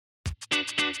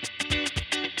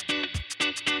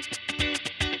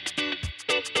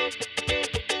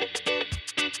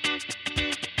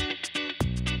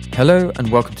Hello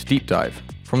and welcome to Deep Dive.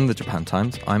 From the Japan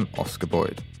Times, I'm Oscar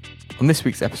Boyd. On this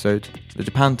week's episode, the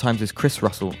Japan Times' Chris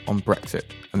Russell on Brexit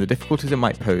and the difficulties it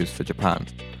might pose for Japan.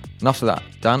 And after that,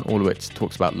 Dan Orlowitz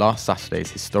talks about last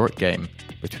Saturday's historic game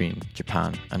between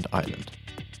Japan and Ireland.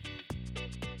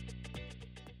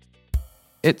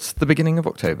 It's the beginning of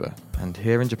October, and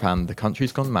here in Japan, the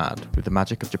country's gone mad with the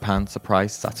magic of Japan's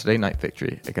surprise Saturday night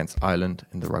victory against Ireland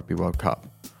in the Rugby World Cup.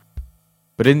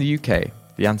 But in the UK,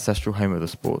 the ancestral home of the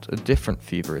sport, a different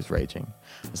fever is raging,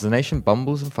 as the nation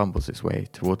bumbles and fumbles its way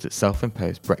towards its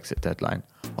self-imposed Brexit deadline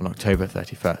on October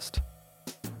 31st.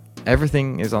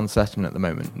 Everything is uncertain at the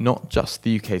moment, not just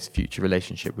the UK's future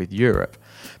relationship with Europe,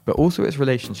 but also its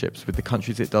relationships with the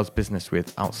countries it does business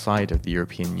with outside of the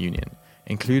European Union,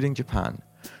 including Japan,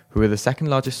 who are the second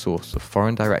largest source of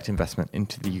foreign direct investment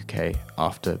into the UK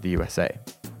after the USA.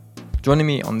 Joining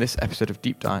me on this episode of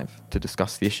Deep Dive to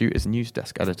discuss the issue is news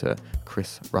desk editor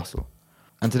Chris Russell.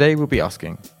 And today we'll be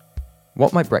asking,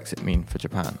 what might Brexit mean for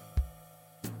Japan?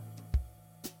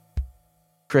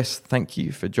 Chris, thank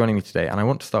you for joining me today. And I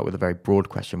want to start with a very broad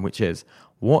question, which is,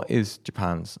 what is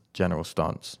Japan's general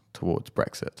stance towards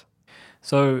Brexit?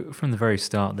 So from the very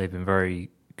start, they've been very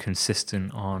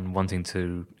consistent on wanting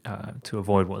to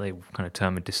avoid what they kind of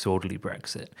term a disorderly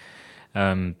Brexit.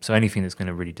 So anything that's going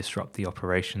to really disrupt the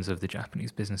operations of the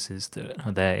Japanese businesses that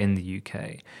are there in the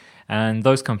UK. And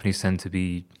those companies tend to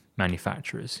be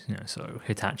manufacturers, so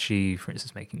Hitachi, for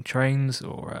instance, making trains,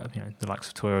 or the likes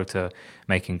of Toyota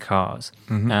making cars.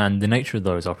 Mm-hmm. And the nature of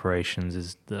those operations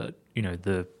is that,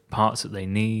 the parts that they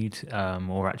need,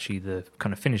 or actually the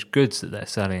kind of finished goods that they're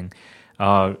selling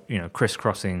are,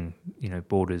 crisscrossing,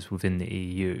 borders within the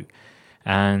EU.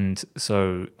 And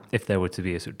so if there were to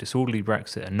be a sort of disorderly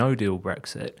Brexit, a no-deal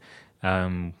Brexit,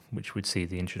 which would see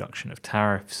the introduction of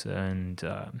tariffs and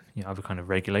other kind of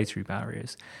regulatory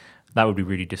barriers, that would be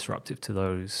really disruptive to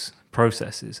those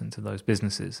processes and to those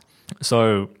businesses.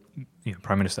 So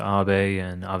Prime Minister Abe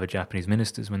and other Japanese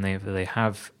ministers, when they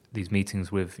have these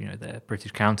meetings with their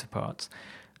British counterparts,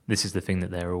 this is the thing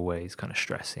that they're always kind of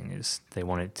stressing, is they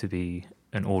want it to be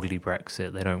an orderly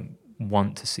Brexit. They don't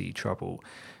want to see trouble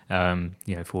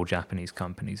for Japanese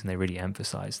companies, and they really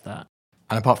emphasize that.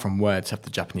 And apart from words, have the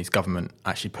Japanese government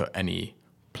actually put any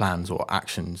plans or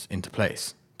actions into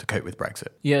place to cope with Brexit?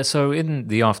 Yeah, so in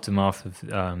the aftermath of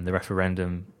the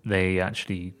referendum, they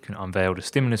actually unveiled a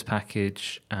stimulus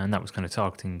package, and that was kind of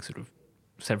targeting sort of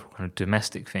several kind of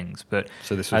domestic things. But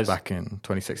so this was back in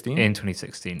 2016? In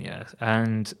 2016, yeah.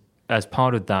 And as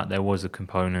part of that, there was a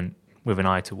component with an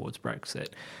eye towards Brexit.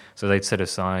 So they'd set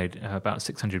aside about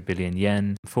 600 billion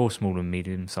yen for small and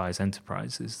medium-sized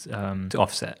enterprises to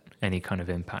offset any kind of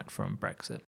impact from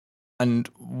Brexit. And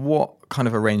what kind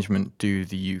of arrangement do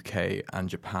the UK and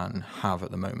Japan have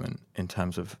at the moment in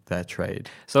terms of their trade?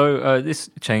 So this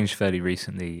changed fairly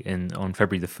recently. On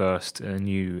February the 1st, a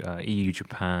new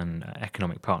EU-Japan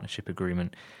economic partnership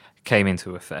agreement came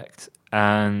into effect.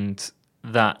 And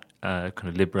that kind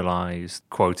of liberalised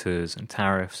quotas and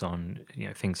tariffs on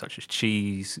things such as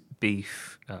cheese,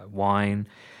 beef, wine.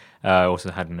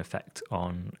 Also had an effect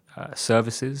on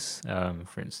services,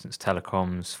 for instance,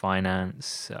 telecoms,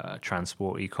 finance,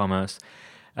 transport, e-commerce,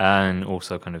 and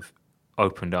also kind of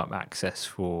opened up access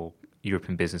for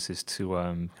European businesses to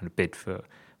kind of bid for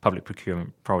public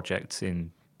procurement projects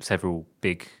in several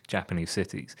big Japanese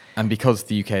cities. And because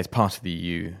the UK is part of the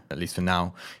EU, at least for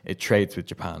now, it trades with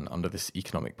Japan under this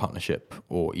economic partnership,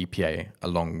 or EPA,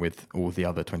 along with all the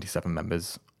other 27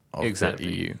 members of the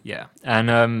EU. Yeah.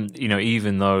 And,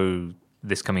 even though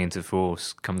this coming into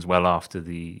force comes well after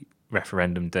the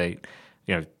referendum date,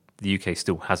 the UK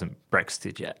still hasn't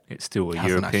Brexited yet. It's still a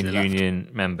European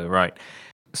Union member, right?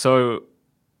 So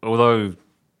although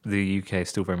the UK is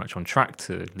still very much on track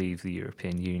to leave the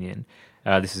European Union,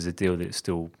 this is a deal that it's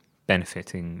still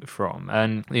benefiting from.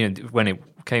 And when it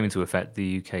came into effect,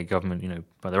 the UK government,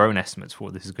 by their own estimates,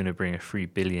 thought this is going to bring a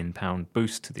 £3 billion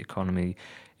boost to the economy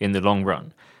in the long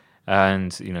run.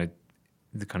 And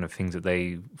the kind of things that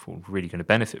they thought were really going to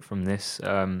benefit from this,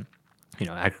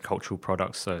 agricultural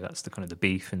products. So that's the kind of the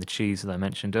beef and the cheese that I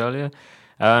mentioned earlier,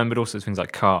 but also things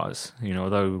like cars.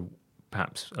 Although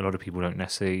perhaps a lot of people don't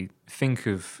necessarily think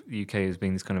of the UK as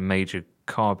being this kind of major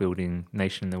car building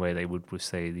nation in the way they would with,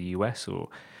 say, the US or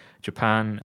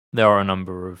Japan, there are a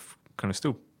number of kind of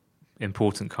still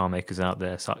important car makers out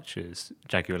there, such as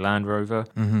Jaguar Land Rover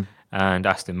and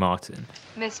Aston Martin.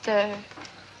 Mr.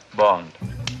 Bond.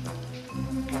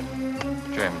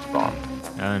 James Bond.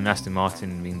 And Aston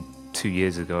Martin, 2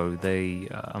 years ago, they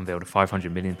unveiled a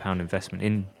 £500 million investment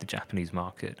in the Japanese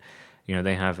market.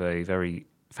 They have a very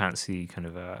fancy kind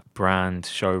of a brand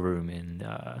showroom in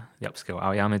the upscale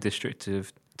Aoyama district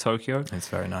of Tokyo. It's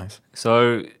very nice.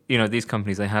 So, these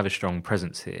companies, they have a strong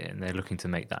presence here and they're looking to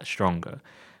make that stronger.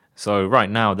 So right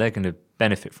now they're going to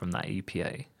benefit from that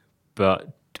EPA. But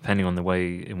depending on the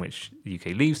way in which the UK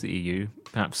leaves the EU,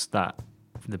 perhaps the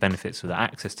benefits of the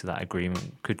access to that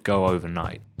agreement could go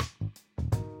overnight.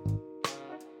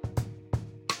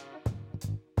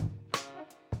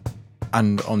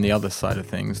 And on the other side of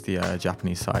things, the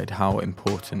Japanese side, how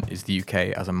important is the UK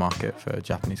as a market for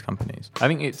Japanese companies? I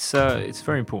think it's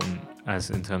very important as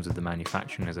in terms of the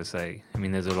manufacturing, as I say. I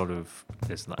mean, there's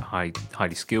like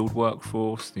highly skilled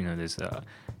workforce. There's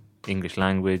English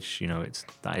language.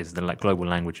 That is the global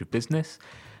language of business.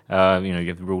 You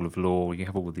have the rule of law. You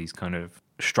have all of these kind of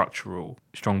structural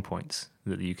strong points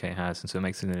that the UK has, and so it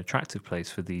makes it an attractive place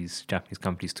for these Japanese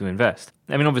companies to invest.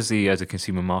 I mean, obviously, as a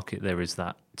consumer market, there is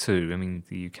that too. I mean,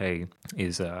 the UK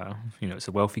is it's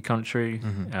a wealthy country,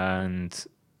 and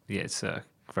it's a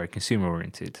very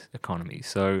consumer-oriented economy.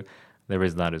 So there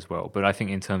is that as well. But I think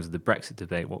in terms of the Brexit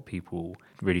debate, what people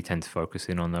really tend to focus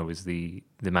in on, though, is the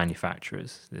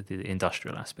manufacturers, the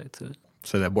industrial aspect of it.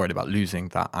 So they're worried about losing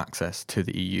that access to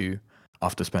the EU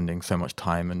after spending so much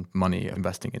time and money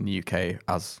investing in the UK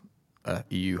as a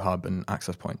EU hub and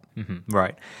access point. Mm-hmm,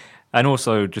 right. And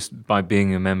also just by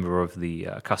being a member of the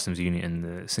customs union and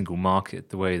the single market,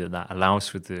 the way that allows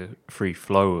for the free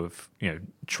flow of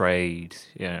trade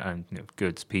and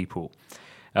goods, people,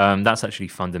 that's actually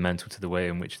fundamental to the way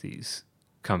in which these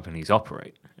companies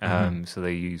operate. So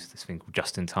they use this thing called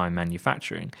just-in-time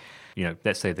manufacturing.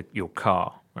 Let's say your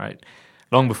car, right?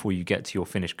 Long before you get to your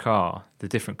finished car, the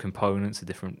different components, the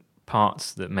different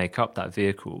parts that make up that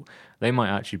vehicle, they might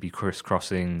actually be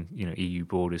crisscrossing, EU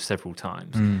borders several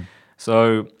times.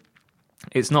 So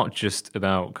it's not just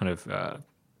about kind of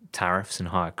tariffs and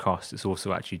higher costs. It's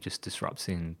also actually just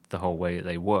disrupting the whole way that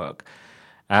they work.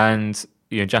 And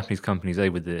Japanese companies, they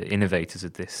were the innovators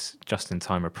of this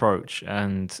just-in-time approach,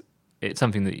 and it's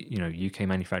something that UK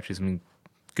manufacturers,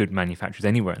 good manufacturers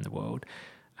anywhere in the world,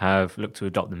 have looked to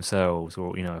adopt themselves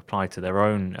or apply to their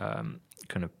own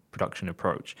kind of production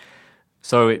approach.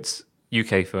 So it's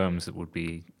UK firms that would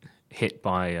be hit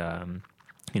by a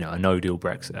no-deal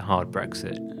Brexit, a hard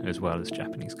Brexit, as well as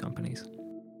Japanese companies.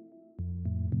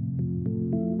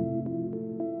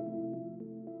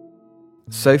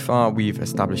 So far, we've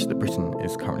established that Britain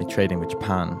is currently trading with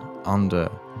Japan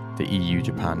under the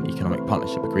EU-Japan Economic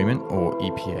Partnership Agreement, or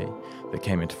EPA, that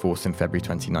came into force in February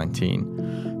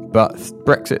 2019. But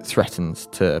Brexit threatens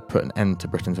to put an end to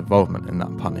Britain's involvement in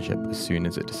that partnership as soon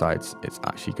as it decides it's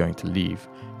actually going to leave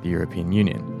the European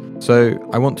Union. So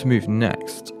I want to move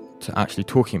next to actually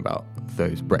talking about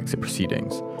those Brexit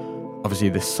proceedings. Obviously,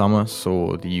 this summer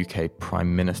saw the UK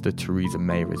Prime Minister Theresa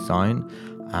May resign,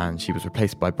 and she was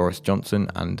replaced by Boris Johnson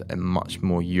and a much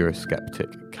more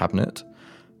Eurosceptic cabinet.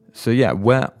 So yeah,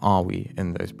 where are we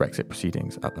in those Brexit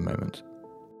proceedings at the moment?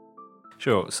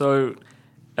 Sure. So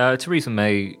Theresa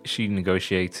May, she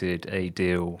negotiated a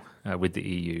deal with the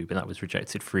EU, but that was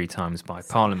rejected 3 times by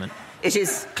Parliament. It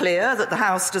is clear that the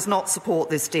House does not support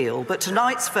this deal, but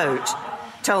tonight's vote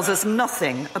tells us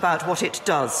nothing about what it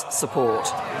does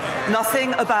support.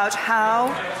 Nothing about how.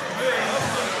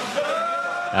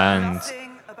 And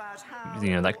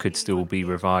that could still be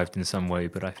revived in some way,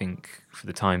 but I think for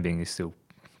the time being is still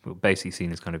basically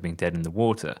seen as kind of being dead in the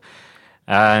water.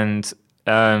 And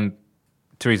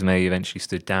Theresa May eventually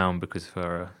stood down because of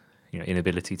her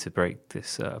inability to break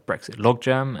this Brexit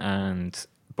logjam, and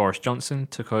Boris Johnson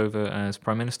took over as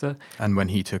Prime Minister. And when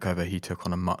he took over, he took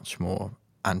on a much more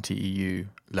anti-EU,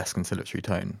 less conciliatory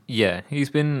tone. Yeah,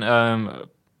 he's been a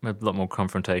lot more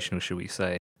confrontational, shall we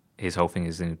say. His whole thing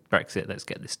is in Brexit, let's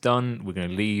get this done. We're going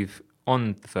to leave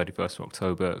on the 31st of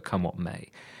October, come what may,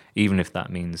 even if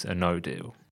that means a no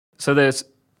deal. So there's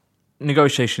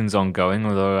negotiations ongoing,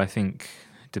 although I think,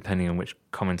 depending on which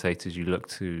commentators you look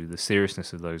to, the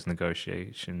seriousness of those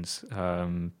negotiations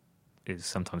is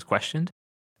sometimes questioned.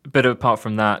 But apart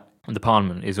from that, the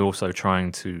Parliament is also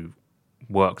trying to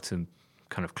work to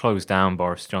kind of close down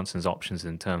Boris Johnson's options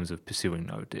in terms of pursuing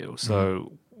no deal.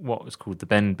 So what was called the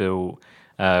Benn Bill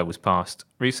was passed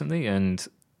recently, and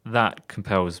that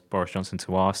compels Boris Johnson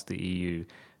to ask the EU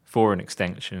for an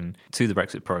extension to the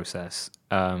Brexit process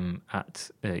at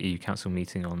the EU Council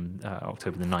meeting on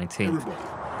October the 19th.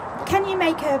 Can you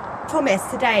make a promise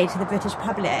today to the British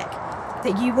public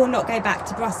that you will not go back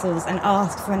to Brussels and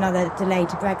ask for another delay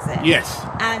to Brexit? Yes.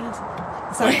 And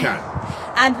sorry. I can.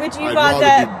 And would you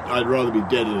I'd rather be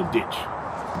dead in a ditch.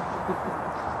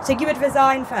 So you would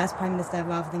resign first, Prime Minister,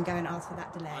 rather than go and ask for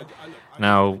that delay?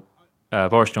 Now,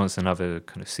 Boris Johnson and other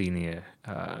kind of senior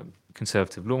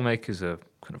Conservative lawmakers are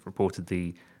kind of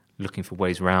reportedly looking for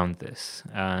ways around this,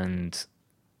 and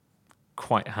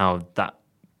quite how that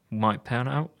might pan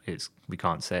out, we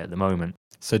can't say at the moment.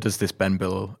 So does this Benn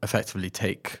bill effectively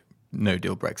take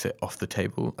no-deal Brexit off the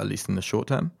table, at least in the short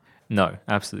term? No,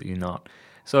 absolutely not.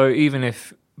 So even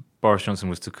if Boris Johnson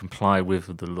was to comply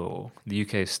with the law, the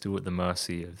UK is still at the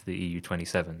mercy of the EU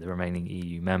 27, the remaining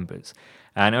EU members,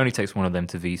 and it only takes one of them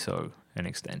to veto an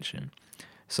extension.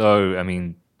 So, I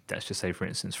mean, let's just say, for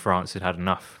instance, France had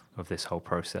enough of this whole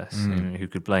process, and who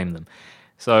could blame them?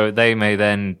 So they may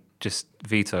then just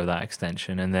veto that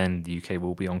extension, and then the UK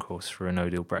will be on course for a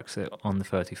no-deal Brexit on the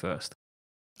 31st.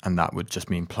 And that would just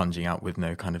mean plunging out with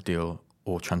no kind of deal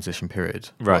or transition period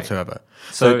Right. whatsoever.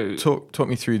 So talk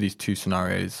me through these two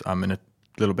scenarios in a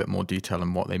little bit more detail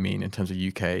and what they mean in terms of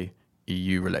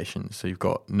UK-EU relations. So you've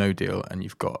got no deal and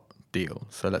you've got deal.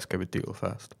 So let's go with deal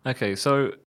first. Okay,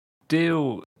 so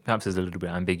deal perhaps is a little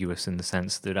bit ambiguous in the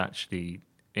sense that actually,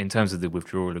 in terms of the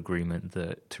withdrawal agreement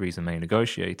that Theresa May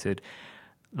negotiated,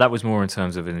 that was more in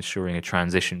terms of ensuring a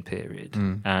transition period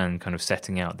and kind of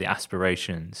setting out the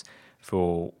aspirations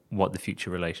for what the future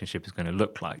relationship is going to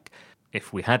look like.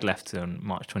 If we had left on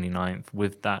March 29th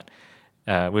with that,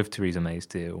 with Theresa May's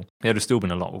deal, there would have still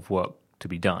been a lot of work to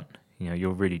be done. You know,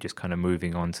 you're really just kind of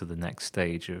moving on to the next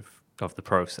stage of the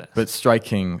process. But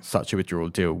striking such a withdrawal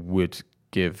deal would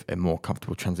give a more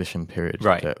comfortable transition period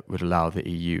that would allow the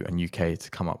EU and UK to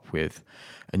come up with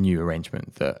a new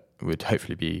arrangement that would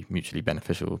hopefully be mutually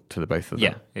beneficial to the both of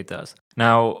them. Yeah, it does.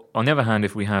 Now, on the other hand,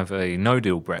 if we have a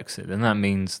no-deal Brexit, then that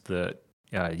means that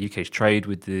UK's trade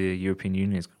with the European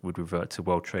Union would revert to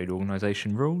World Trade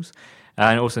Organization rules,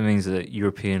 and it also means that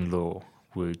European law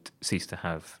would cease to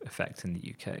have effect in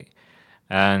the UK.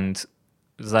 And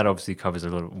that obviously covers a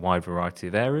wide variety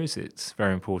of areas. It's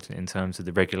very important in terms of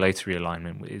the regulatory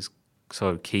alignment, which is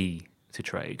so key to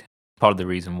trade. Part of the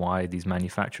reason why these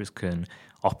manufacturers can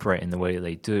operate in the way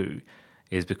they do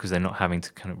is because they're not having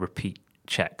to kind of repeat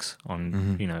checks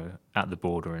on, at the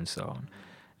border and so on.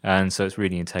 And so it's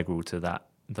really integral to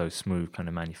those smooth kind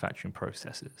of manufacturing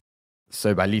processes.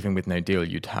 So by leaving with no deal,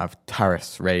 you'd have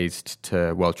tariffs raised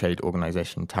to World Trade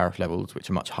Organization tariff levels, which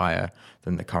are much higher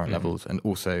than the current levels, and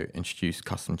also introduce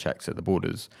custom checks at the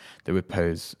borders that would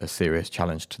pose a serious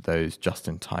challenge to those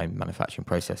just-in-time manufacturing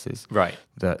processes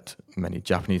that many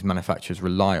Japanese manufacturers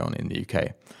rely on in the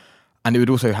UK. And it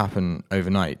would also happen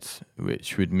overnight,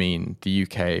 which would mean the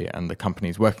UK and the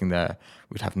companies working there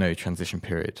would have no transition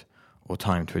period or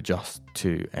time to adjust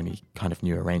to any kind of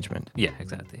new arrangement. Yeah,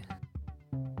 exactly.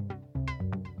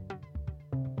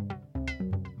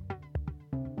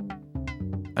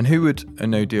 And who would a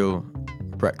no-deal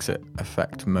Brexit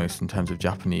affect most in terms of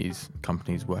Japanese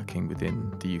companies working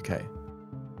within the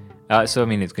UK? So, I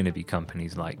mean, it's going to be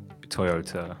companies like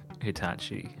Toyota,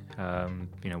 Hitachi,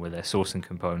 where they're sourcing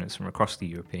components from across the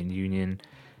European Union.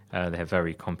 They have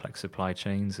very complex supply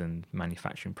chains and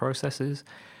manufacturing processes.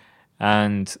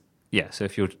 And, so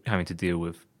if you're having to deal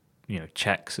with,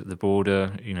 checks at the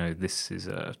border, this is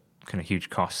a kind of huge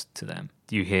cost to them.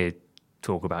 You hear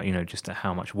talk about, just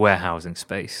how much warehousing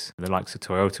space the likes of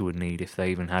Toyota would need if they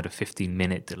even had a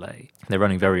 15-minute delay. They're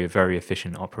running very, very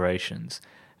efficient operations,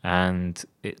 and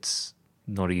it's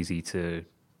not easy to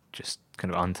just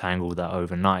kind of untangle that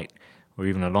overnight or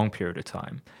even a long period of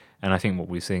time. And I think what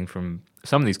we're seeing from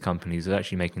some of these companies is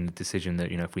actually making the decision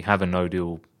that, if we have a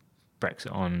no-deal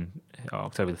Brexit on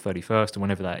October the 31st or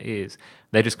whenever that is,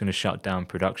 they're just going to shut down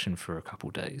production for a couple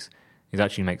of days. It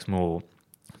actually makes more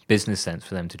business sense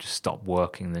for them to just stop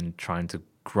working than trying to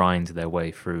grind their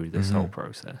way through this whole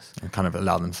process. And kind of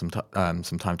allow them some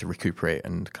time to recuperate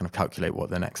and kind of calculate what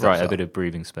their next steps are. A bit of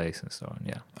breathing space and so on,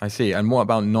 yeah. I see. And what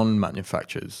about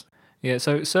non-manufacturers? Yeah,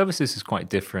 so services is quite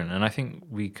different, and I think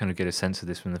we kind of get a sense of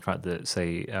this from the fact that,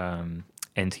 say,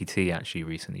 NTT actually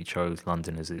recently chose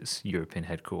London as its European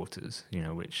headquarters,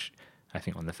 which I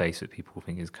think on the face of it, people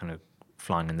think is kind of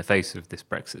flying in the face of this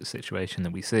Brexit situation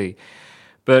that we see.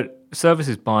 But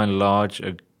services, by and large,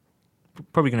 are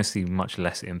probably going to see much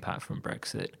less impact from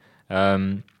Brexit.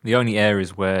 The only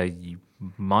areas where you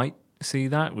might see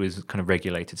that was kind of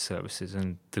regulated services,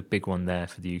 and the big one there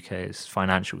for the UK is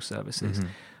financial services.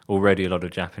 Already a lot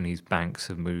of Japanese banks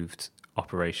have moved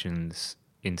operations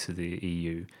into the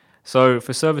EU. So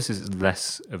for services, it's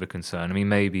less of a concern. I mean,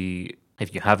 maybe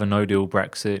if you have a no-deal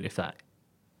Brexit, if that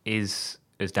is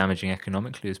as damaging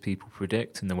economically as people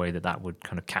predict, in the way that would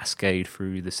kind of cascade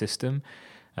through the system,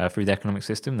 through the economic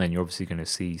system, then you're obviously going to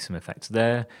see some effects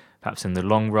there. Perhaps in the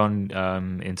long run,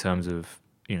 in terms of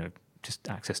just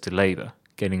access to labour,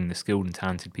 getting the skilled and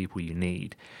talented people you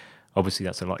need. Obviously,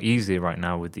 that's a lot easier right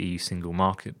now with the EU single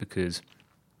market because,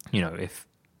 if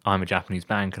I'm a Japanese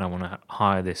bank and I want to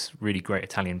hire this really great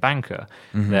Italian banker,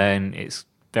 then it's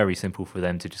very simple for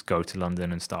them to just go to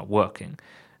London and start working.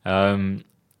 Or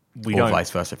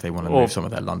vice versa, if they want to move some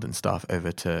of their London staff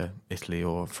over to Italy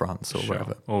or France or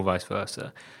wherever. Or vice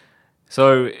versa.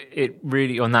 So it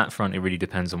really, on that front, it really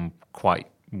depends on quite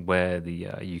where the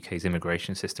UK's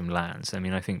immigration system lands. I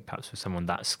mean, I think perhaps for someone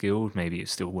that skilled, maybe it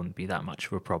still wouldn't be that much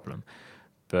of a problem.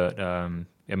 But,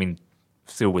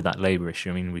 still with that labour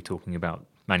issue, we're talking about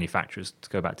manufacturers, to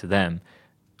go back to them,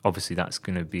 obviously that's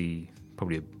going to be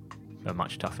probably a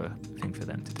much tougher thing for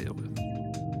them to deal with.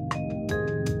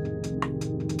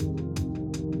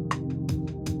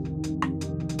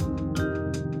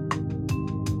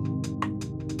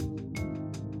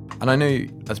 And I know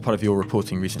as part of your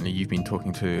reporting recently, you've been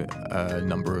talking to a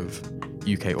number of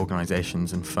UK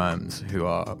organisations and firms who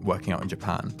are working out in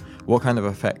Japan. What kind of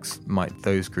effects might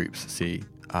those groups see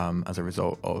as a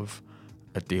result of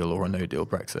a deal or a no-deal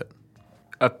Brexit?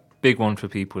 A big one for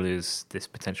people is this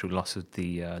potential loss of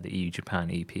the EU-Japan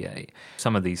EPA.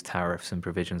 Some of these tariffs and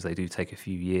provisions, they do take a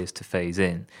few years to phase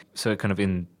in. So kind of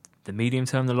in the medium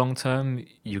term, the long term,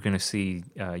 you're going to see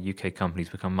UK companies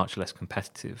become much less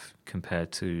competitive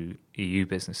compared to EU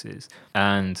businesses.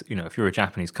 And, if you're a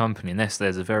Japanese company, unless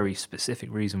there's a very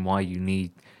specific reason why you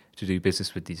need to do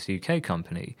business with this UK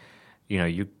company,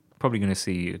 you're probably going to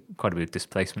see quite a bit of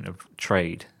displacement of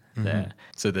trade there.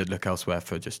 So they'd look elsewhere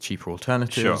for just cheaper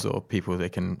alternatives or people they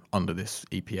can, under this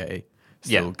EPA,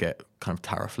 still get kind of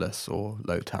tariffless or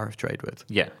low tariff trade with.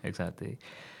 Yeah, exactly.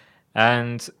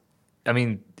 And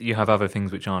you have other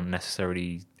things which aren't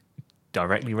necessarily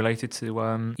directly related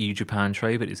to EU-Japan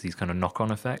trade, but it's these kind of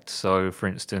knock-on effects. So, for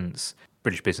instance,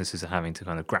 British businesses are having to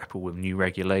kind of grapple with new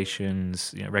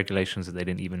regulations, regulations that they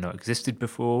didn't even know existed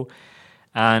before.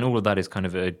 And all of that is kind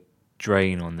of a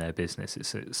drain on their business.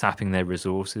 It's sapping their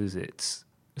resources. It's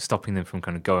stopping them from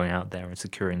kind of going out there and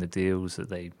securing the deals that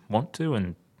they want to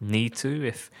and need to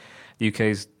if the UK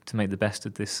is to make the best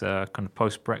of this kind of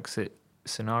post-Brexit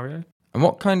scenario. And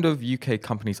what kind of UK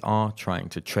companies are trying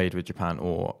to trade with Japan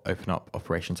or open up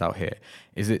operations out here?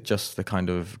 Is it just the kind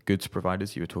of goods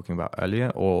providers you were talking about earlier,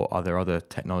 or are there other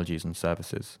technologies and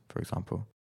services, for example?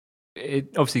 It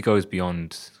obviously goes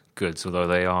beyond goods, although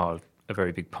they are a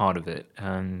very big part of it,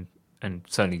 and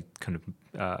certainly kind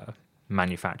of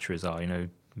manufacturers are,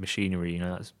 machinery,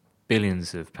 that's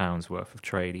billions of pounds worth of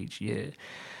trade each year.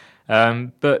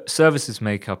 But services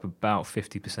make up about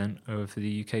 50% of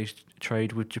the UK's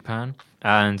trade with Japan.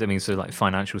 And so like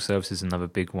financial services is another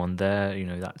big one there.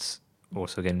 That's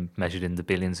also again measured in the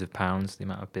billions of pounds, the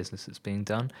amount of business that's being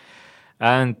done.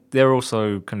 And there are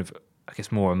also kind of, I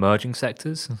guess, more emerging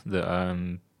sectors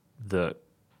that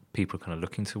people are kind of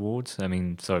looking towards.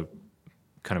 So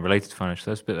kind of related to financial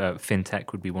services, but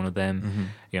fintech would be one of them.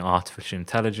 Artificial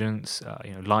intelligence,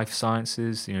 life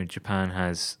sciences. Japan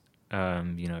has a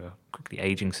quickly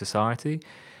aging society.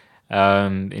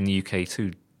 In the UK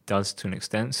too does to an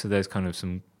extent, so there's kind of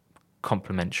some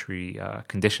complementary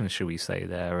conditions, shall we say,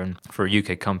 there. And for a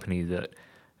UK company that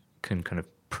can kind of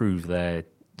prove their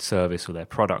service or their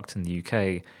product in the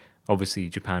UK, obviously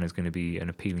Japan is going to be an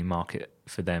appealing market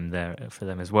for them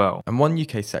as well. And one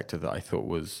UK sector that I thought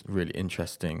was really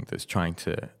interesting that's trying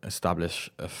to establish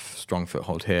a strong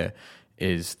foothold here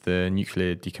is the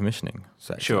nuclear decommissioning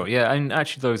sector. Sure, yeah, and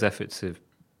actually those efforts have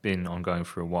been ongoing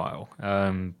for a while.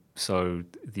 So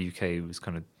the UK was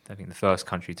kind of, I think, the first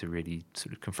country to really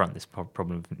sort of confront this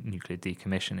problem of nuclear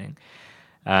decommissioning,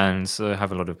 and so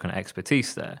have a lot of kind of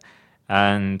expertise there.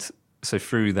 And so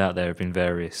through that, there have been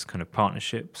various kind of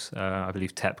partnerships. I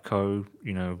believe TEPCO,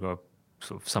 are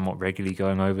sort of somewhat regularly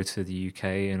going over to the UK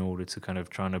in order to kind of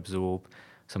try and absorb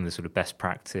some of the sort of best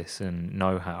practice and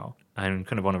know-how. And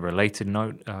kind of on a related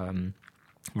note,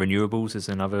 renewables is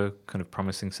another kind of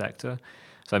promising sector.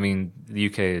 So, the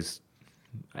UK is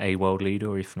a world leader,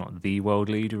 or if not the world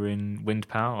leader in wind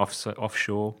power,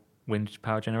 offshore wind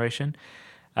power generation.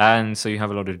 And so you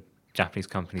have a lot of Japanese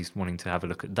companies wanting to have a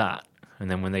look at that. And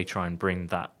then when they try and bring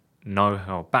that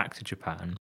know-how back to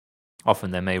Japan,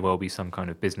 often there may well be some kind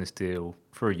of business deal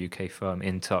for a UK firm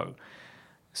in tow.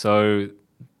 So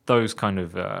those kind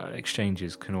of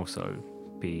exchanges can also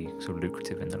be sort of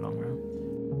lucrative in the long run.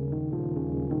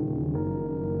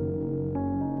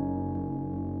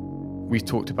 We've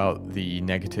talked about the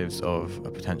negatives of a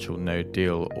potential no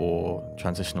deal or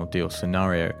transitional deal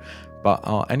scenario, but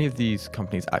are any of these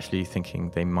companies actually thinking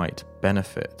they might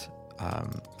benefit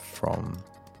from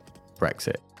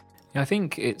Brexit? Yeah, I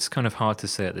think it's kind of hard to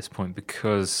say at this point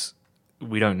because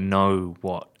we don't know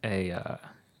what a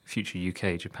future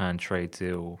UK-Japan trade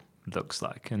deal looks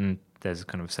like, and there's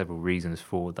kind of several reasons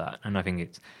for that. And I think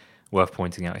it's worth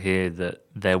pointing out here that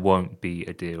there won't be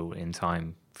a deal in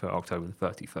time for October the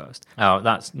 31st.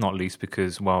 That's not least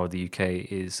because while the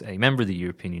UK is a member of the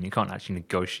European Union, it can't actually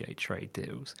negotiate trade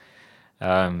deals.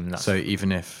 So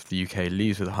even if the UK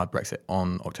leaves with a hard Brexit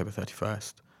on October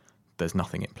 31st, there's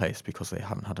nothing in place because they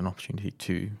haven't had an opportunity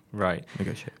to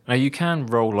negotiate. Now, you can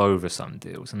roll over some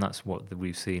deals, and that's what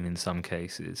we've seen in some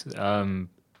cases.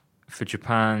 For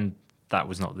Japan, that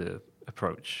was not the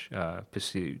approach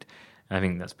pursued. And I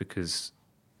think that's because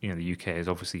the UK is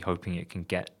obviously hoping it can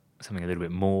get something a little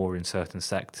bit more in certain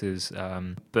sectors.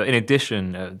 But in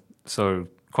addition, so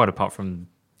quite apart from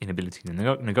inability to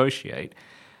negotiate,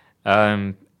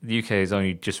 the UK has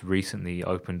only just recently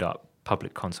opened up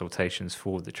public consultations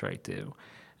for the trade deal,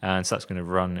 and so that's going to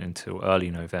run until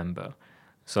early November.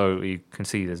 So you can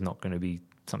see there's not going to be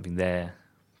something there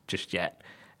just yet.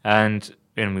 And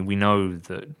we know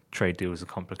that trade deals are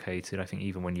complicated. I think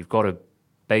even when you've got a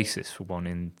basis for one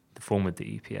in the form of the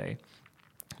EPA,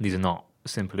 these are not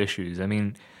simple issues. I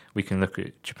mean, we can look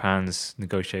at Japan's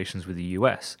negotiations with the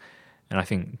US, and I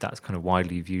think that's kind of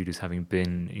widely viewed as having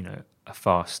been, a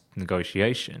fast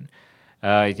negotiation.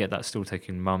 Yet that's still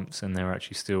taking months, and there are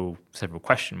actually still several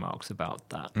question marks about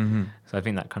that. Mm-hmm. So I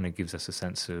think that kind of gives us a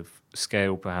sense of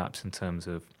scale, perhaps, in terms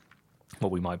of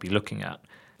what we might be looking at.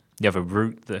 The other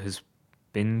route that has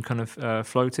been kind of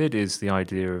floated is the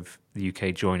idea of the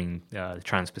UK joining the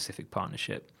Trans-Pacific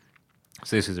Partnership.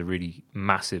 So this is a really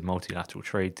massive multilateral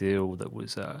trade deal that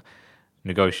was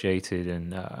negotiated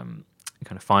and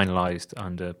kind of finalised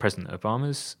under President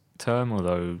Obama's term,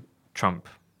 although Trump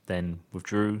then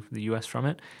withdrew the US from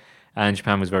it. And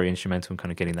Japan was very instrumental in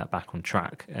kind of getting that back on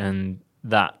track. And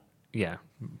that,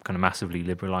 kind of massively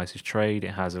liberalises trade.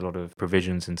 It has a lot of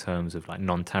provisions in terms of like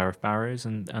non-tariff barriers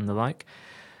and the like.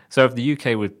 So if the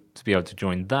UK were to be able to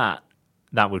join that,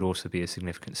 that would also be a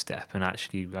significant step, and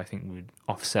actually I think would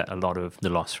offset a lot of the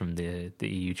loss from the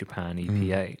EU-Japan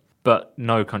EPA. But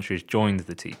no country has joined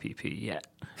the TPP yet,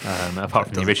 apart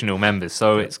from the original members.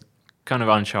 So it's kind of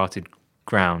uncharted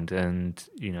ground, and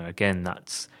again,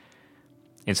 that's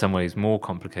in some ways more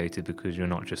complicated because you're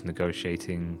not just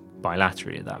negotiating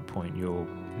bilaterally at that point, you're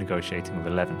negotiating with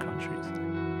 11 countries.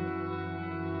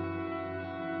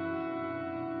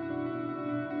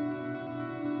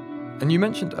 And you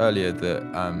mentioned earlier that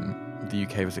the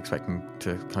UK was expecting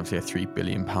to kind of see a £3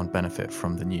 billion benefit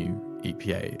from the new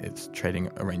EPA, its trading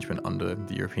arrangement under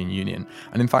the European Union.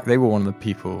 And in fact, they were one of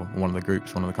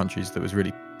the countries that was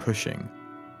really pushing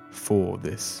for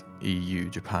this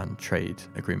EU-Japan trade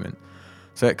agreement.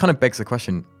 So it kind of begs the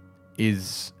question,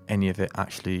 is any of it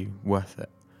actually worth it?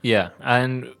 Yeah,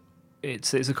 and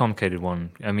it's a complicated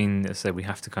one. I mean, as I said, we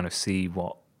have to kind of see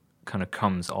what kind of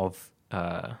comes of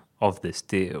this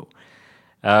deal.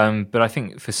 But I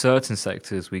think for certain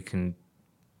sectors, we can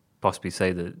possibly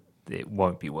say that it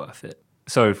won't be worth it.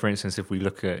 So, for instance, if we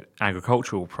look at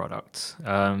agricultural products,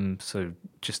 so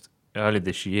just earlier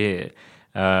this year,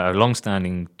 a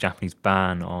long-standing Japanese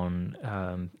ban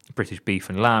on British beef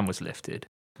and lamb was lifted.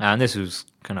 And this was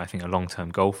kind of, I think, a long-term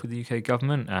goal for the UK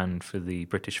government and for the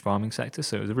British farming sector.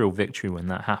 So it was a real victory when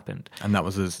that happened. And that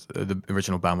was the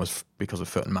original ban was because of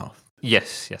foot and mouth.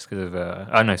 Yes, because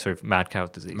of mad cow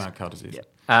disease. Mad cow disease. Yeah.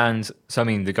 And so, I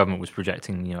mean, the government was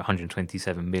projecting,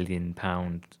 £127 million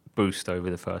boost over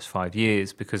the first 5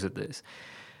 years because of this.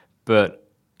 But,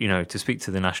 to speak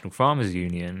to the National Farmers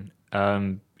Union,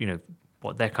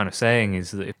 what they're kind of saying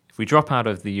is that if we drop out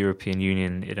of the European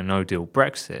Union in a no-deal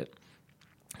Brexit,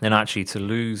 then actually to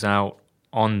lose out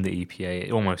on the EPA,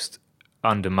 it almost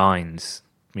undermines,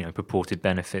 purported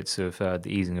benefits of the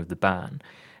easing of the ban.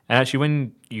 And actually,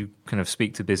 when you kind of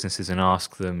speak to businesses and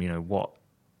ask them,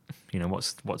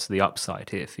 what's the upside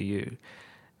here for you?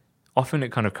 Often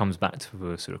it kind of comes back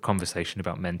to a sort of conversation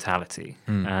about mentality,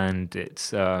 and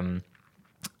it's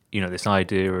this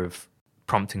idea of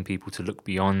prompting people to look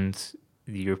beyond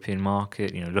the European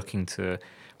market, looking to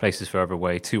places further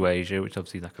away, to Asia, which is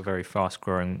obviously like a very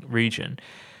fast-growing region,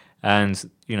 and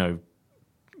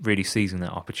really seizing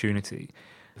that opportunity,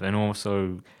 and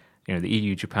also. The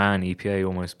EU-Japan EPA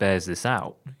almost bears this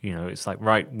out. It's like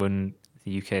right when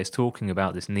the UK is talking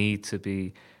about this need to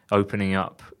be opening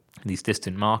up these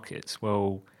distant markets,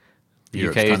 well, the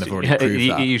Europe's UK kind of already proved the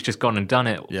that. EU's just gone and done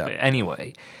it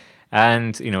anyway.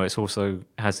 And, it's also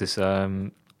has this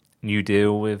new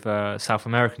deal with South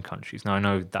American countries. Now, I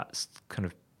know that's kind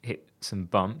of hit some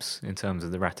bumps in terms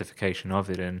of the ratification of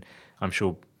it, and I'm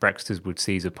sure Brexiters would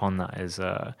seize upon that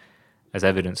as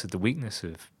evidence of the weakness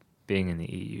of being in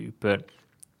the EU, but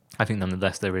I think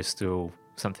nonetheless there is still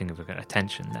something of a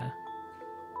tension there.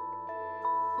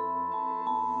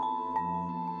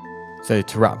 So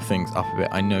to wrap things up a bit,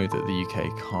 I know that the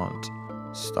UK can't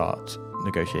start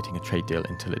negotiating a trade deal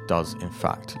until it does, in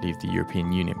fact, leave the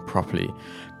European Union properly.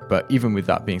 But even with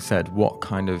that being said, what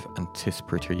kind of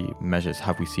anticipatory measures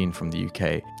have we seen from the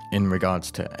UK in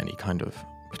regards to any kind of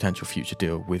potential future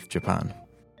deal with Japan?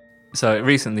 So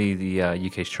recently, the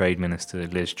UK's Trade Minister,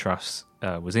 Liz Truss,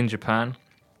 was in Japan,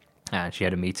 and she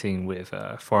had a meeting with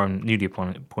newly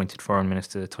appointed Foreign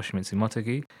Minister Toshimitsu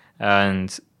Motegi.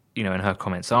 And, in her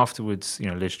comments afterwards,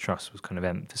 Liz Truss was kind of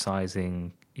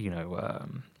emphasising,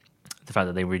 the fact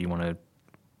that they really want to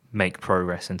make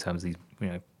progress in terms of these,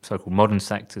 so-called modern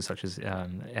sectors such as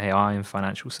AI and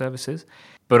financial services.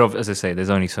 But as I say,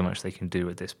 there's only so much they can do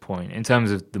at this point. In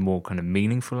terms of the more kind of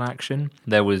meaningful action,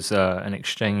 there was an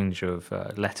exchange of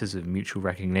letters of mutual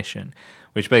recognition,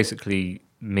 which basically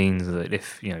means that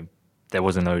if there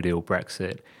was a no-deal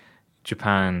Brexit,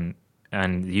 Japan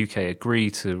and the UK agree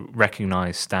to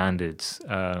recognise standards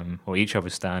or each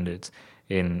other's standards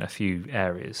in a few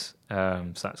areas.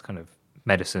 So that's kind of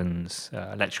medicines,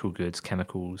 electrical goods,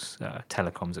 chemicals,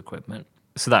 telecoms equipment.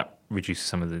 So that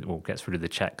reduces gets rid of the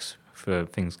checks for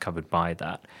things covered by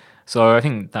that. So I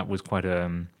think that was quite a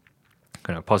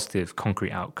kind of positive,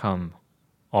 concrete outcome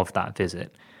of that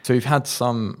visit. So we've had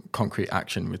some concrete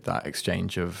action with that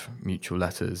exchange of mutual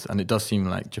letters, and it does seem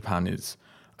like Japan is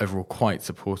overall quite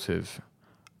supportive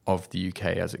of the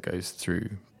UK as it goes through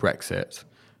Brexit,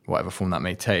 whatever form that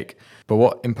may take. But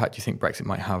what impact do you think Brexit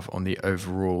might have on the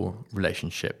overall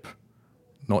relationship,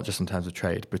 not just in terms of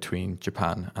trade, between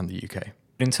Japan and the UK?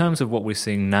 In terms of what we're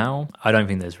seeing now, I don't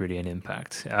think there's really an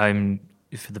impact.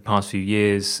 For the past few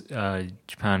years,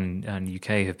 Japan and the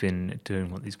UK have been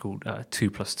doing what is called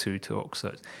 2+2 talks, so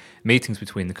it's meetings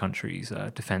between the countries'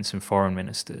 defence and foreign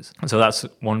ministers. So that's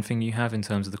one thing you have in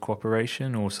terms of the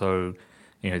cooperation. Also,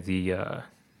 the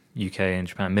UK and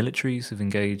Japan militaries have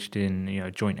engaged in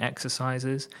joint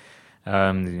exercises.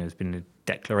 There's been a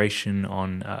declaration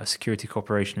on security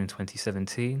cooperation in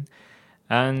 2017,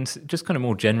 and just kind of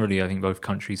more generally, I think both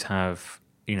countries have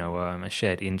a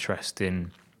shared interest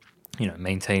in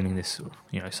maintaining this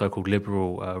so-called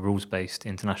liberal rules-based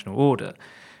international order.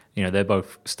 They're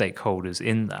both stakeholders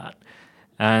in that,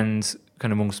 and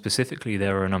kind of more specifically,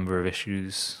 there are a number of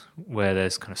issues where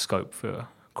there's kind of scope for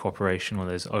cooperation or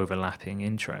there's overlapping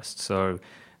interests. So,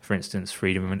 for instance,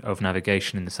 freedom of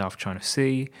navigation in the South China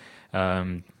Sea,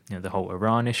 the whole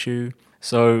Iran issue.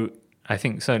 So I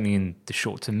think certainly in the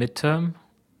short to mid-term,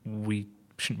 we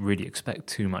shouldn't really expect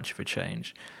too much of a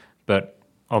change. But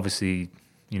obviously,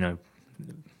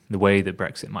 the way that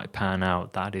Brexit might pan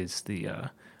out, that is the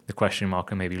question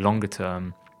mark, and maybe longer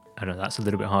term, I don't know, that's a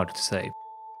little bit harder to say.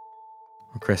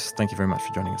 Well, Chris, thank you very much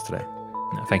for joining us today.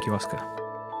 No, thank you, Oscar.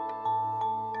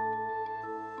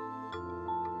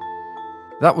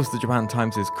 That was the Japan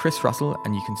Times' Chris Russell,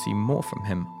 and you can see more from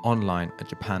him online at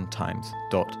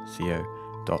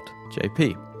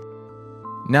japantimes.co.jp.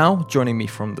 Now, joining me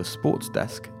from the sports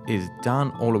desk is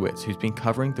Dan Orlowitz, who's been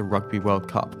covering the Rugby World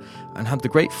Cup and had the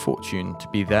great fortune to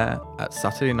be there at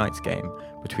Saturday night's game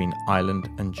between Ireland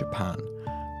and Japan.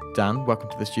 Dan,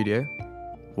 welcome to the studio.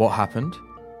 What happened,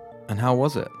 and how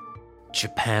was it?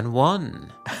 Japan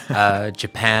won.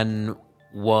 Japan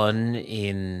won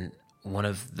in one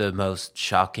of the most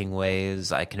shocking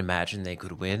ways I can imagine they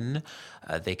could win.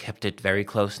 They kept it very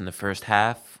close in the first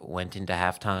half, went into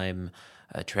halftime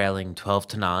trailing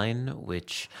 12-9,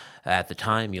 which at the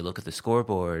time you look at the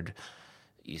scoreboard,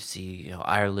 you see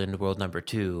Ireland, world number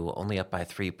 2, only up by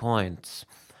 3 points.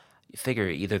 You figure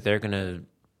either they're going to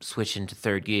switch into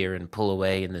third gear and pull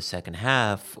away in the second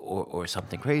half, or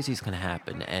something crazy is going to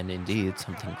happen. And indeed,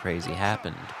 something crazy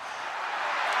happened.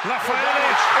 Rafaelic,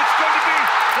 it's going to be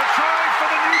the try for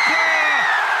the new player,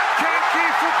 Kenki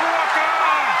Fukuoka.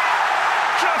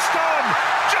 Just on,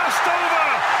 just over.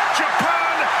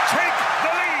 Japan take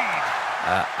the lead.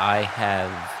 I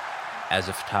have, as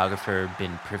a photographer,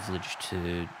 been privileged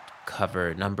to cover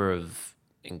a number of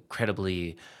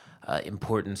incredibly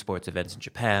important sports events in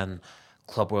Japan,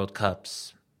 Club World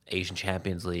Cups, Asian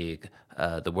Champions League,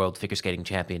 the World Figure Skating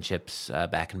Championships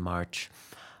back in March.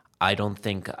 I don't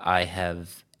think I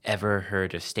have ever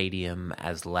heard a stadium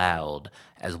as loud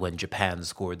as when Japan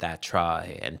scored that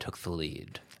try and took the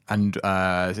lead. And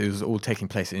it was all taking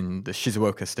place in the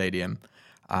Shizuoka Stadium.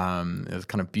 It was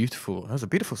kind of beautiful. It was a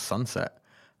beautiful sunset.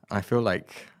 And I feel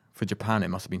like for Japan, it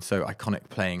must have been so iconic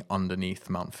playing underneath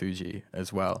Mount Fuji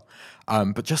as well.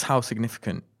 But just how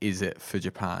significant is it for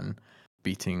Japan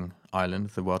beating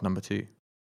Ireland, the world number 2?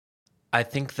 I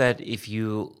think that if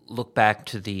you look back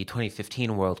to the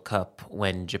 2015 World Cup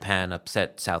when Japan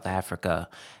upset South Africa,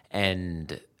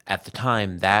 and at the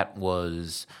time that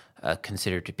was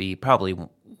considered to be probably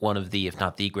one of the, if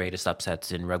not the greatest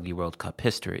upsets in Rugby World Cup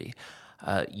history.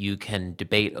 You can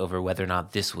debate over whether or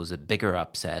not this was a bigger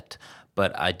upset,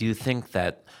 but I do think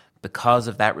that because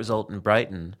of that result in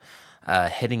Brighton,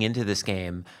 heading into this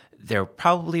game, there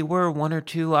probably were one or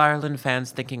two Ireland fans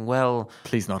thinking, well...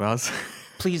 Please not us.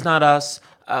 Please not us.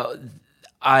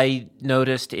 I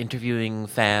noticed interviewing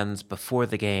fans before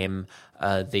the game,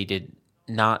 they did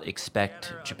not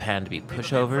expect Japan to be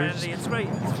pushovers. It's great.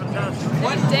 It's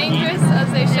fantastic. Dangerous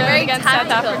as they showed against South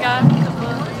Africa a couple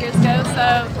of years ago,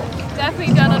 so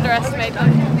definitely don't underestimate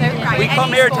them. We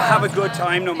come here to have a good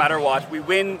time no matter what. We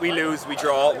win, we lose, we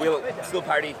draw, we'll still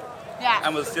party. Yeah.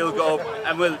 And we'll still go,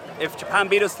 and if Japan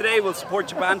beat us today, we'll support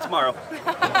Japan tomorrow.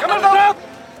 Come on, Bob!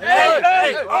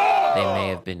 Hey! They may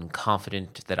have been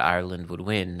confident that Ireland would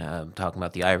win, talking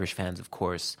about the Irish fans, of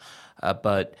course,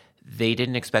 but they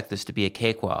didn't expect this to be a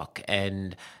cakewalk,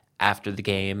 and after the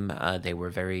game, they were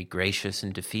very gracious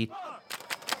in defeat.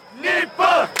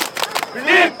 Nippa!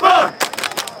 Nippa!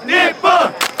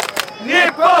 Nippa!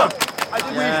 Nippa! I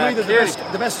think we agree that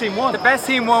the best team won. The best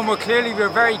team won. We're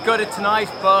very good at tonight,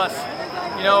 but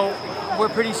you know, we're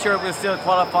pretty sure we'll still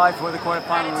qualify for the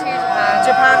quarterfinal.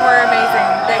 Japan were amazing.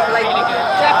 They really good.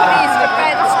 Japanese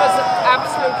defense was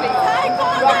absolutely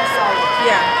rock solid.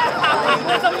 Yeah.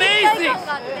 That's amazing.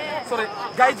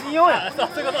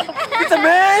 It's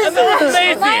amazing.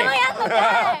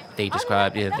 They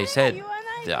described, they said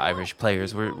the Irish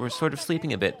players were sort of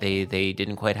sleeping a bit. They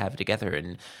didn't quite have it together,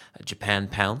 and Japan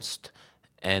pounced.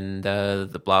 And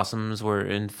the Blossoms were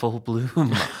in full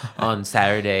bloom on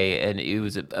Saturday, and it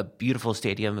was a beautiful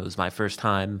stadium. It was my first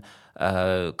time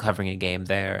covering a game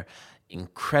there.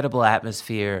 Incredible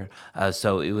atmosphere.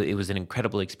 So it was an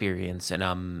incredible experience, and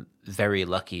I'm very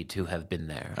lucky to have been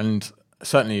there. And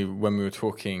certainly when we were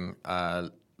talking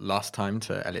last time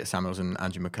to Elliot Samuels and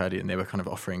Andrew McCurdy, and they were kind of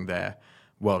offering their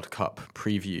World Cup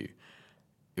preview,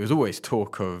 it was always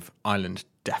talk of Ireland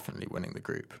definitely winning the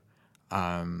group.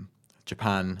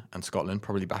 Japan and Scotland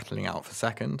probably battling out for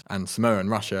second, and Samoa and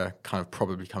Russia kind of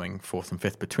probably coming fourth and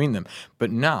fifth between them.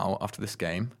 But now, after this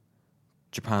game,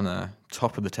 Japan are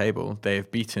top of the table. They have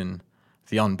beaten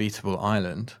the unbeatable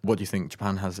Ireland. What do you think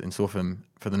Japan has in store for them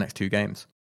for the next two games?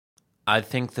 I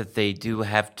think that they do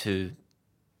have to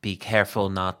be careful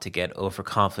not to get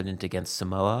overconfident against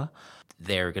Samoa.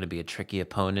 They're going to be a tricky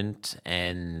opponent,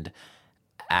 and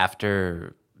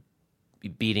after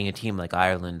beating a team like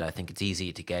Ireland, I think it's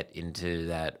easy to get into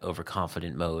that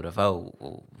overconfident mode of,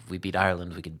 well, if we beat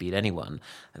Ireland, we could beat anyone.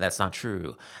 And that's not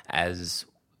true. As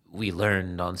we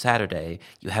learned on Saturday,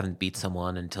 you haven't beat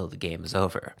someone until the game is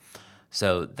over.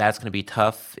 So that's going to be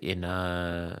tough in,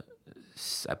 I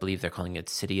believe they're calling it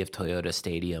City of Toyota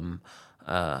Stadium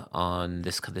on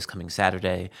this coming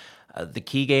Saturday. The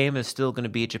key game is still going to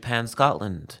be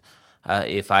Japan-Scotland.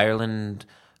 If Ireland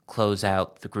close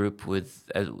out the group with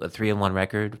a 3-1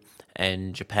 record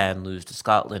and Japan lose to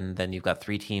Scotland, then you've got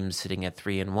three teams sitting at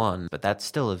 3-1. But that's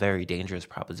still a very dangerous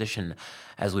proposition.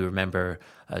 As we remember,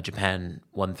 Japan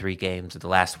won 3 games at the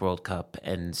last World Cup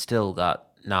and still got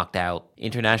knocked out.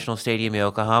 International Stadium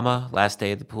Yokohama, last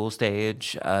day of the pool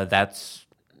stage, that's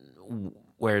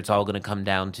where it's all going to come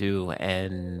down to,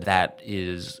 and that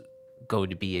is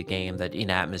going to be a game that in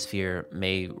atmosphere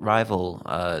may rival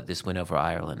this win over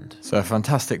Ireland. So a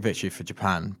fantastic victory for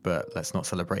Japan, but let's not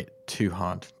celebrate too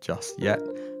hard just yet.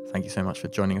 Thank you so much for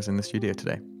joining us in the studio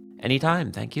today.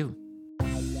 Anytime, thank you.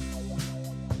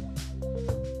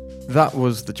 That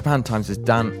was the Japan Times'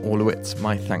 Dan Orlowitz.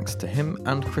 My thanks to him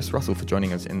and Chris Russell for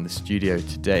joining us in the studio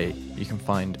today. You can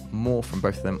find more from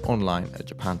both of them online at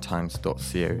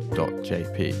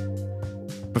japantimes.co.jp.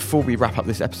 Before we wrap up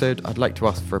this episode, I'd like to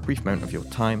ask for a brief moment of your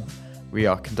time. We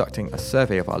are conducting a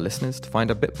survey of our listeners to find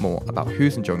a bit more about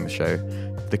who's enjoying the show,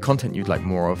 the content you'd like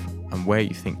more of, and where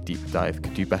you think Deep Dive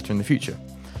could do better in the future.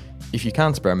 If you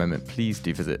can spare a moment, please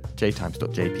do visit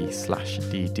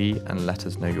jtimes.jp/dd and let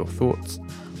us know your thoughts.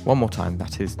 One more time,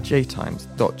 that is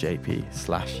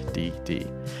jtimes.jp/dd,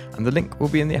 and the link will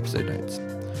be in the episode notes.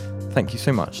 Thank you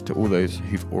so much to all those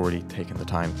who've already taken the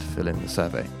time to fill in the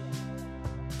survey.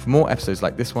 For more episodes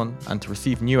like this one, and to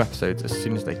receive new episodes as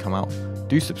soon as they come out,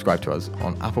 do subscribe to us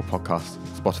on Apple Podcasts,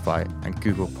 Spotify, and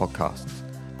Google Podcasts.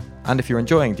 And if you're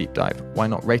enjoying Deep Dive, why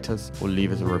not rate us or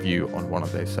leave us a review on one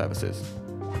of those services?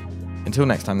 Until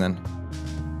next time then,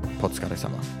 Podskade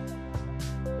sama.